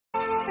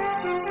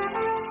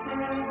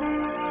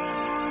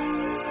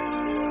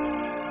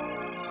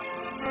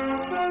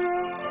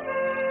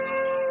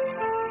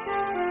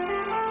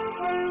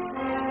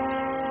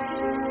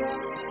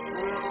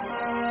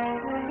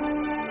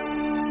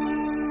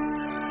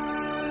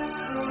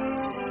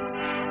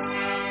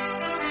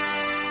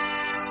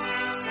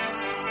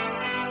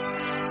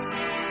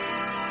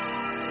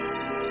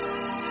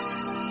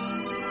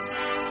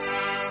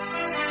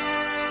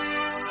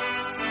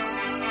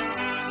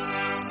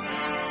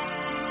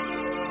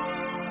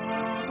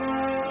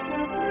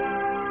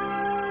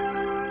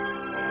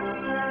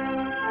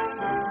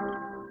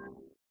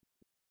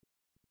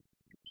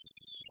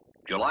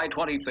July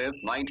 25th,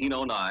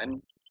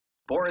 1909,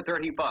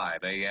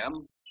 4:35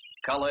 a.m.,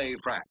 Calais,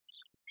 France.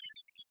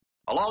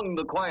 Along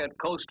the quiet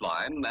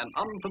coastline, an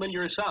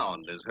unfamiliar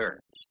sound is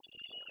heard.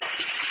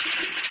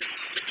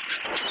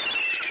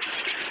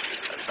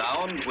 A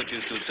sound which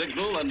is to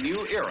signal a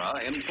new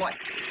era in flight.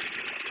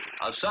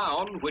 A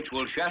sound which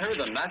will shatter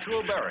the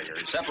natural barrier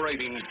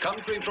separating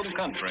country from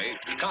country,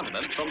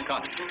 continent from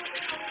continent.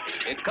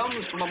 It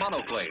comes from a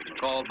monoplane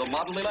called the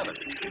Model 11,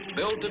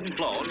 built and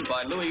flown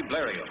by Louis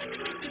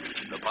Blèriot.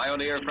 The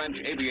pioneer French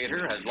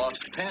aviator has lost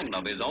 10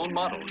 of his own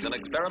models in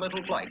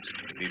experimental flights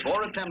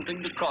before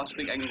attempting to cross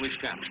the English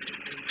Channel.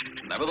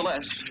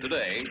 Nevertheless,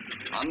 today,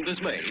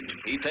 undismayed,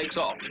 he takes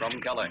off from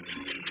Calais.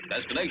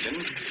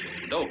 Destination,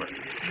 Dover.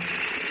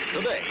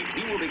 Today,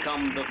 he will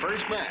become the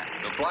first man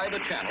to fly the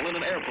Channel in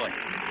an airplane.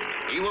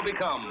 He will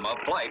become a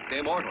flight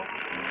immortal.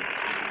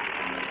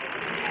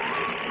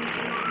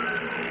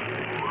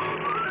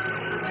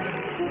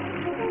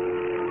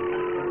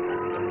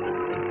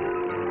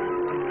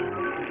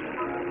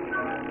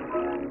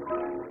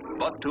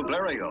 But to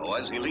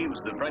Blèriot, as he leaves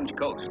the French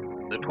coast,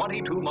 the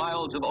 22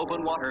 miles of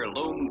open water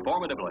loom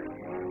formidably.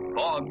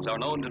 Fogs are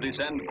known to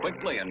descend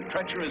quickly and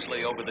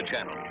treacherously over the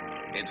Channel,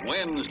 its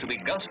winds to be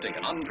gusty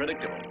and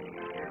unpredictable.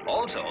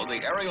 Also,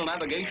 the aerial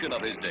navigation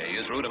of his day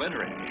is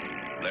rudimentary.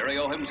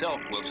 Blèriot himself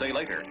will say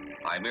later,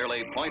 "I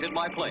merely pointed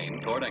my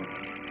plane toward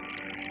England."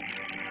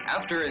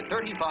 After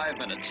 35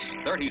 minutes,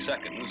 30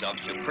 seconds of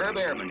superb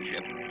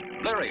airmanship,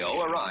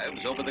 Blèriot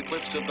arrives over the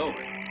cliffs of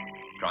Dover.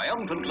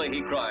 Triumphantly,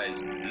 he cries,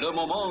 "Le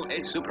moment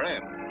est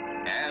suprême,"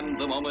 and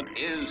the moment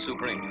is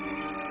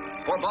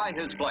supreme. For by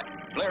his flight,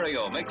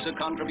 Blèriot makes a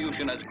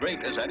contribution as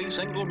great as any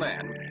single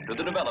man to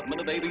the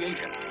development of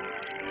aviation.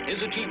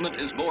 His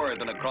achievement is more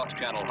than a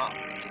cross-channel hop.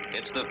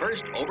 It's the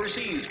first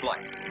overseas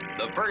flight,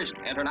 the first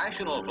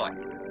international flight.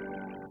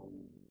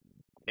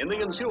 In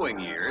the ensuing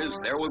years,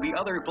 there will be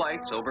other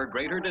flights over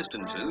greater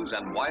distances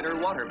and wider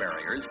water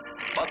barriers,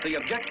 but the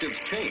objectives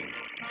change,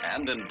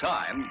 and in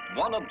time,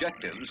 one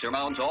objective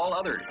surmounts all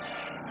others: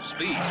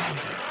 speed.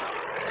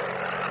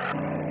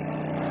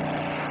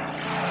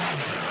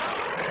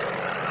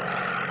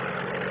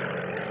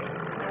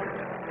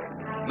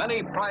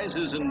 Many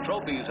prizes and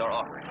trophies are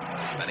offered.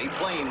 Many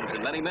planes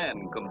and many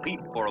men compete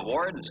for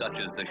awards such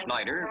as the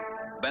Schneider,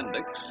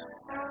 Bendix,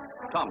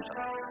 Thomson.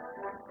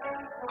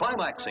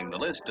 Climaxing the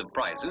list of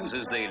prizes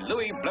is the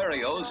Louis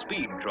Blèriot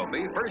Speed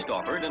Trophy, first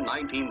offered in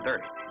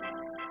 1930.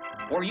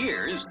 For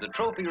years, the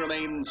trophy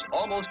remains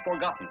almost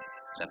forgotten,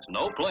 since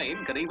no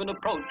plane could even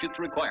approach its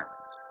requirements.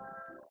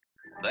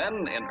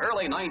 Then, in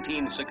early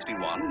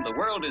 1961, the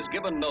world is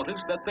given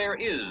notice that there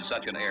is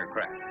such an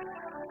aircraft.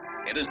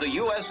 It is the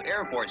U.S.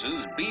 Air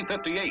Force's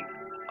B-58,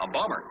 a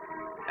bomber,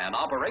 an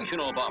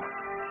operational bomber,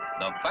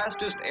 the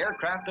fastest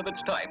aircraft of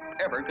its type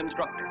ever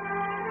constructed.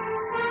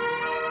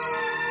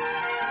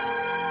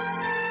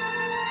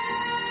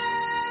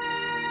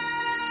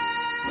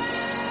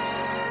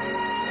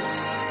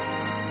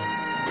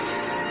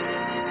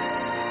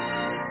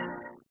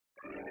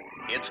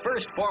 Its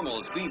first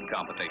formal speed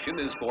competition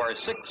is for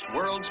 6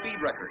 world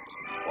speed records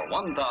for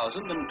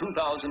 1,000 and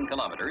 2,000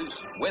 kilometers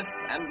with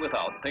and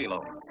without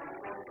payload.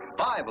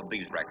 5 of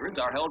these records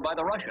are held by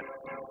the Russians.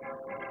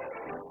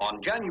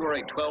 On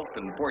January 12th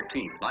and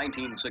 14th,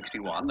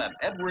 1961, at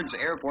Edwards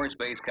Air Force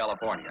Base,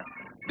 California,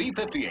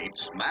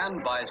 B-58s,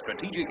 manned by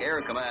Strategic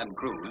Air Command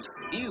crews,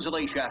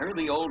 easily shatter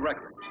the old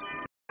records.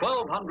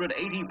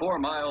 1,284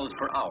 miles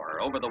per hour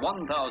over the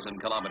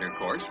 1,000-kilometer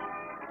course,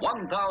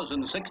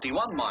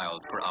 1,061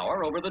 miles per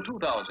hour over the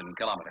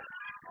 2,000-kilometer.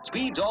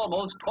 Speeds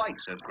almost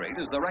twice as great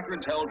as the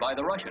records held by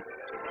the Russians.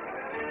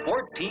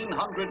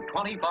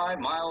 1,425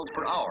 miles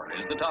per hour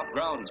is the top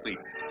ground speed.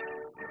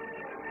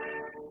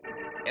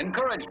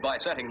 Encouraged by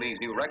setting these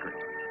new records,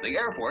 the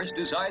Air Force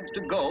decides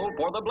to go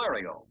for the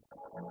Blèriot.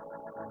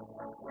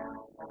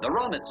 The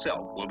run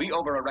itself will be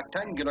over a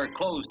rectangular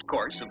closed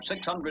course of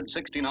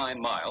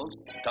 669 miles,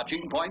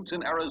 touching points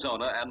in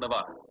Arizona and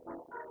Nevada.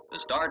 The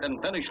start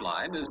and finish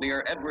line is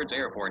near Edwards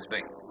Air Force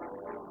Base.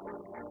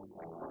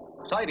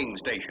 Sighting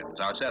stations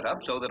are set up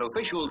so that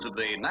officials of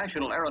the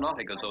National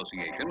Aeronautic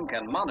Association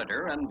can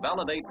monitor and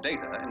validate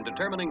data in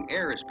determining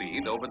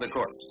airspeed over the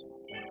course.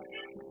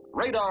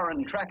 Radar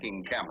and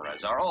tracking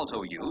cameras are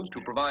also used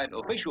to provide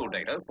official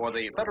data for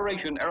the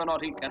Fédération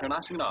Aéronautique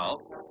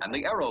Internationale and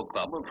the Aero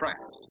Club of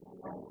France.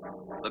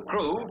 The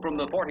crew from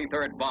the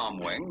 43rd Bomb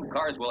Wing,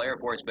 Carswell Air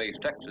Force Base,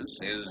 Texas,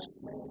 is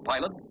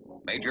pilot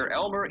Major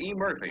Elmer E.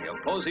 Murphy of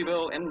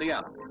Poseyville,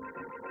 Indiana.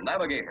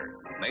 Navigator,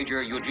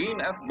 Major Eugene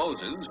F.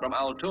 Moses from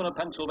Altoona,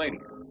 Pennsylvania.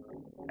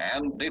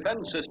 And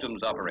Defense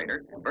Systems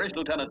Operator, First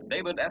Lieutenant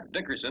David F.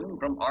 Dickerson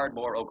from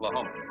Ardmore,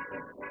 Oklahoma.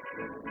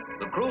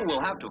 The crew will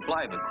have to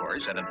fly the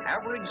course at an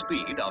average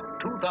speed of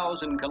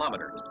 2,000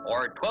 kilometers,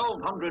 or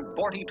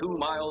 1,242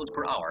 miles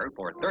per hour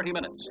for 30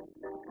 minutes.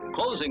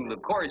 Closing the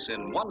course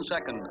in 1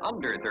 second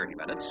under 30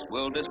 minutes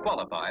will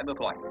disqualify the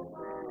flight.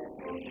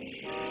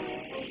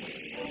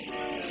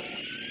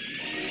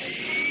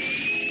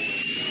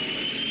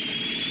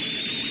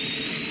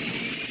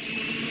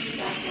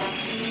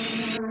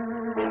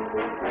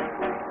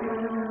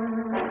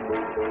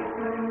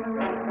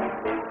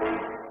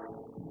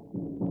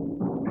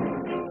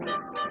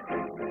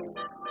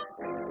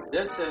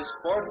 This is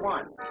Fort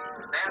 1.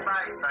 Stand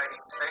by,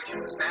 sighting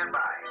station, stand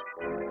by.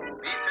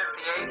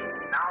 B-58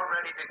 now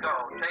ready to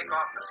go. Take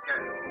off the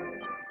schedule.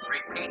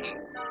 Repeating,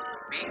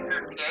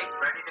 B-58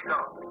 ready to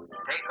go.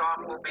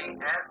 Takeoff will be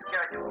as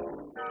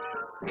scheduled.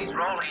 He's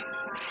rolling.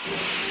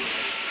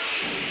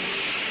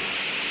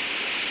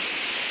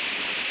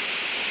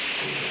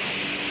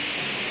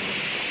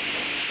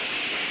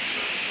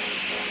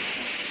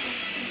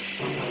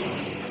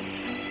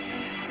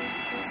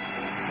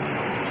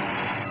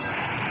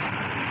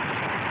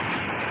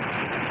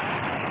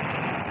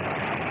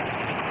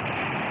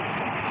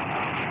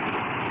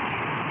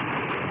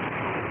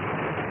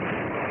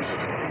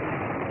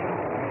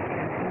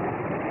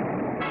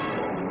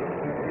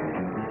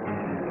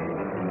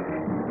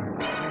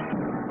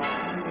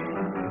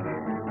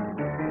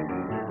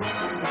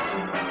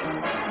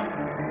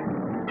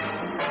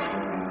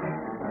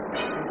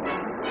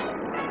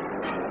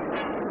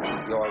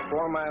 You're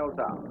 4 miles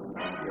out.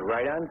 You're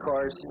right on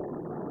course.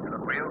 You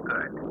look real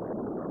good.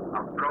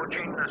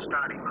 Approaching the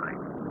starting line.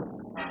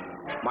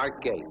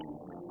 Mark gate.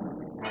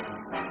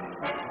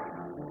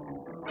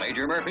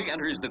 Major Murphy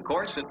enters the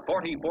course at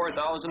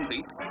 44,000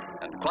 feet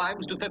and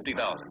climbs to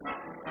 50,000.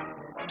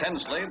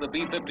 Tensely, the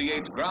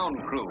B-58's ground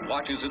crew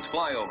watches its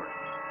flyover.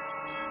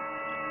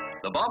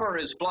 The bomber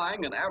is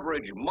flying an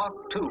average Mach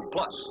 2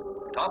 plus.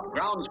 Top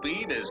ground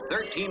speed is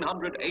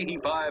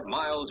 1,385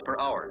 miles per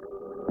hour.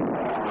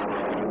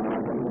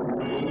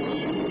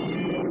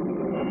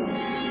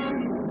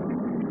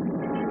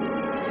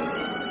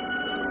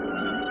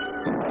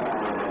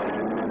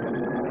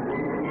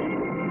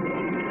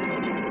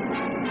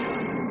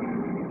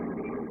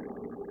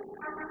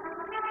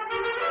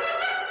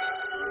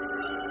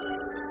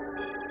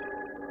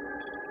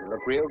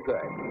 Look real good.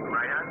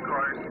 Right on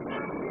course.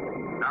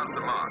 How's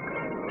the Mach?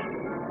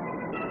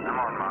 Come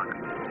on, Mach.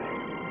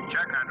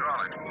 Check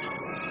hydraulics.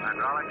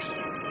 Hydraulics?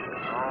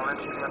 All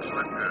instruments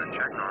look good.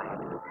 Check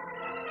normal.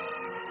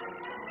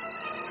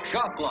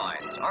 Shock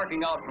lines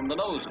arcing out from the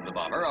nose of the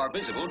bomber are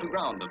visible to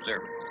ground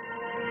observers.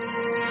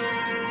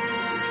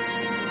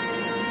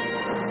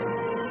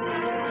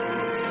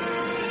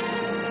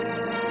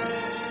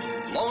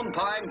 Lone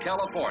Pine,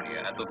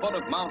 California, at the foot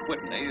of Mount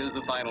Whitney, is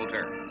the final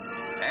turn.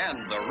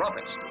 And the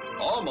roughest,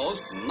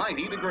 almost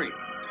 90 degrees.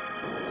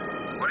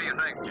 What do you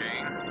think,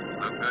 Gene?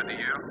 Look good to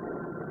you?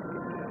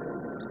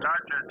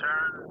 Start your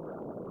turn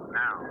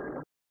now.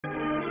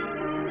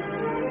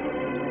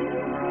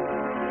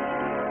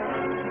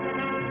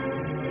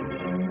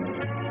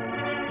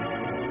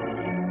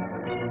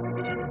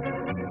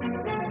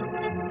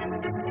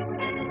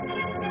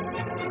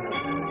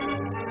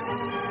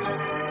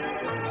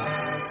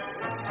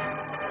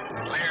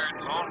 Cleared,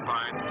 Lone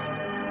Pine.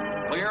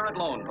 Clear at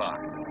Lone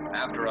Pine,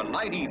 after a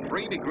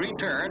 93-degree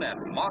turn at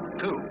Mach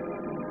 2.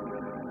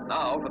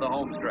 Now for the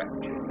home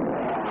stretch.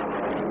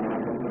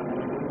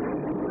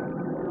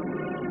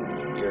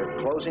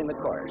 You're closing the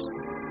course.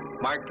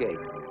 Mark gate.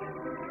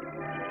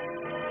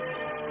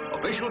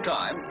 Official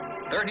time,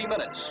 30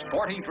 minutes,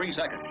 43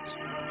 seconds.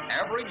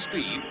 Average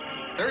speed,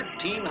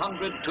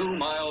 1,302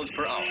 miles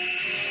per hour.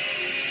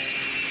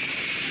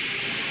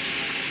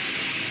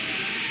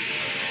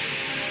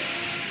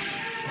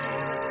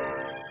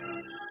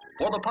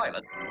 For the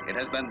pilot, it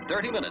has been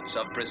 30 minutes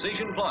of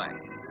precision flying,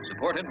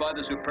 supported by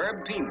the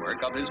superb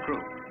teamwork of his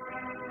crew.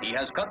 He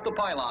has cut the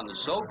pylons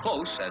so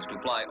close as to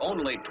fly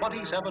only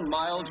 27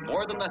 miles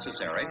more than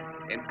necessary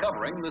in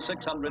covering the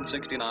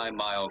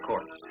 669-mile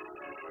course.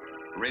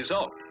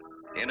 Result,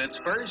 in its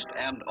first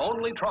and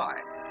only try,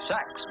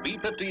 SAC's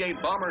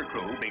B-58 bomber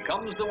crew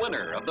becomes the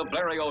winner of the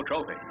Blèriot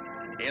Trophy,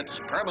 its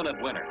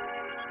permanent winner.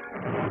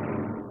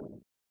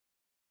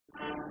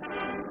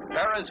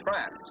 Paris,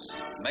 France,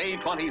 May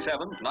 27,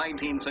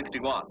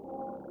 1961.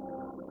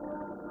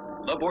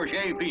 Le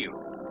Bourget Field.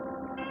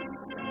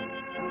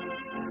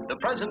 The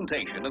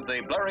presentation of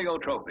the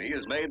Blèriot Trophy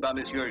is made by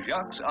Monsieur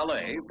Jacques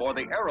Allais for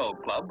the Aero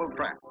Club of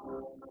France.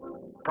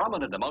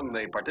 Prominent among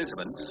the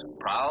participants,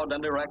 proud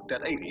and erect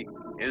at 80,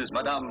 is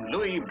Madame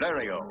Louis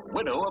Blèriot,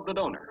 widow of the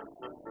donor.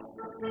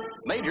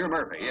 Major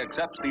Murphy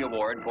accepts the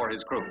award for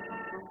his crew.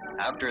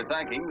 After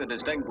thanking the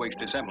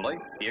distinguished assembly,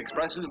 he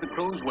expresses the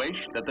crew's wish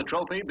that the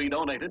trophy be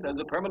donated as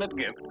a permanent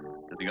gift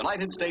to the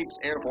United States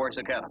Air Force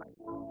Academy.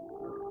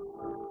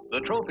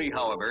 The trophy,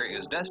 however,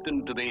 is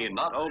destined to be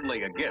not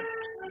only a gift,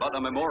 but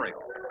a memorial.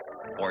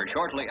 For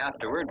shortly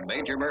afterward,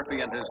 Major Murphy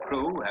and his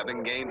crew,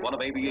 having gained one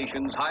of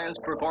aviation's highest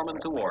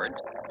performance awards,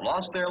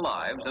 lost their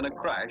lives in a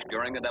crash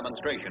during a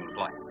demonstration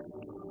flight.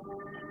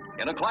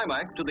 In a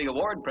climax to the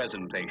award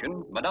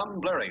presentation, Madame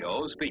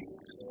Blèriot speaks.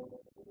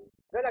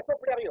 De la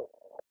Coupe Blèriot.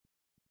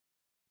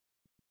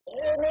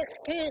 Je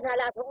m'excuse à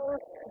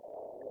l'avance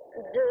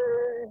de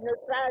ne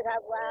pas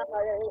avoir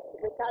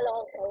le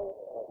talent que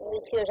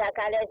M. Jacques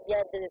Allais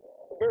vient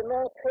de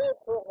montrer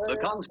pour... The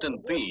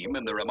constant theme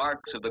in the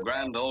remarks of the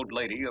grand old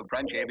lady of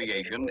French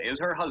aviation is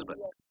her husband,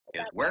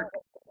 his work,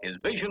 his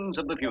visions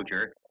of the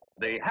future,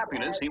 the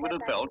happiness he would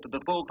have felt at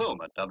the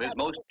fulfillment of his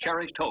most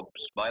cherished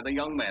hopes by the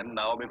young men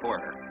now before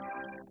her.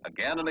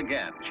 Again and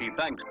again, she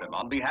thanks them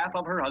on behalf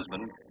of her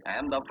husband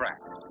and of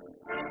France.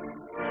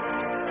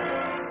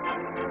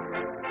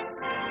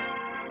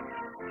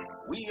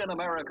 We in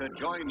America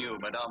join you,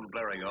 Madame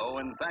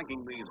Blériot, in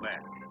thanking these men.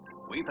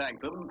 We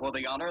thank them for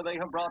the honor they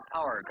have brought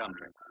our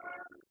country.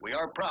 We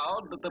are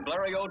proud that the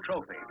Blèriot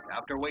Trophy,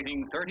 after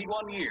waiting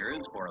 31 years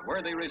for a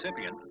worthy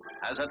recipient,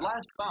 has at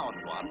last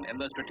found one in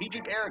the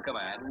Strategic Air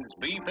Command's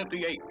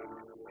B-58.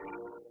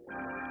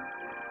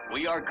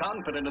 We are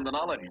confident in the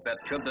knowledge that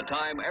should the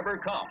time ever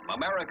come,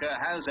 America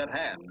has at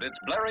hand its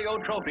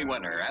Blèriot Trophy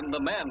winner and the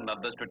men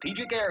of the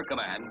Strategic Air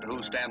Command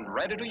who stand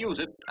ready to use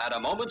it at a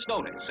moment's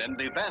notice in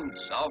defense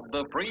of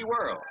the free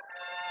world.